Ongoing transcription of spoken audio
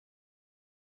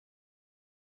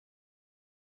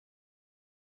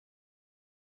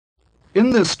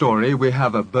In this story we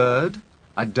have a bird,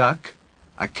 a duck,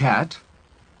 a cat,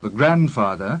 the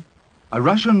grandfather, a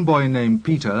Russian boy named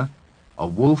Peter, a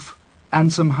wolf,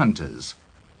 and some hunters.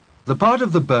 The part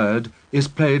of the bird is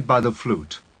played by the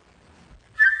flute.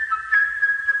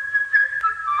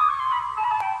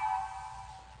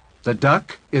 The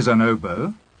duck is an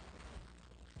oboe.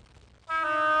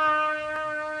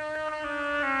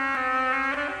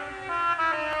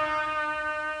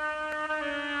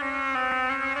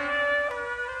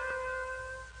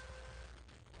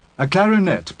 A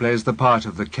clarinet plays the part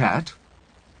of the cat.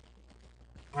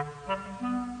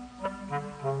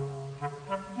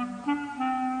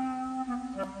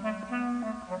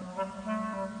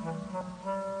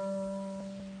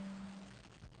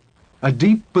 A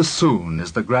deep bassoon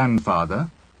is the grandfather.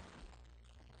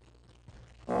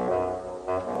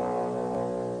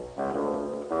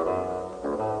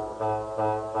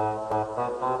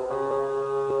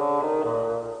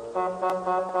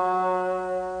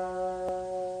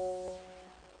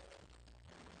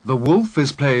 The wolf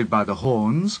is played by the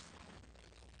horns.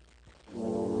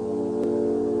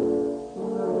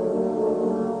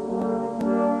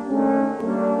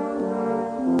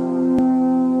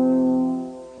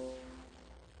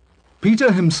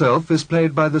 Peter himself is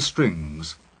played by the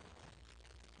strings.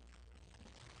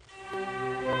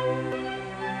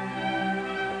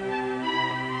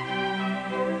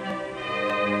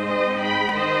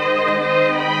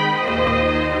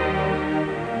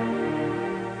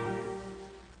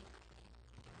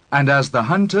 And as the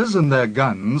hunters and their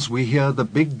guns, we hear the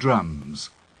big drums.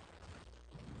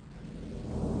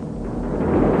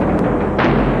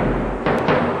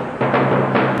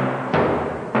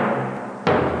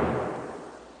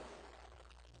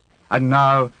 And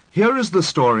now, here is the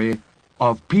story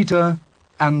of Peter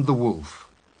and the wolf.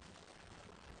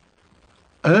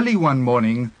 Early one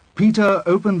morning, Peter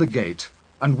opened the gate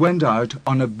and went out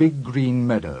on a big green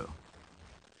meadow.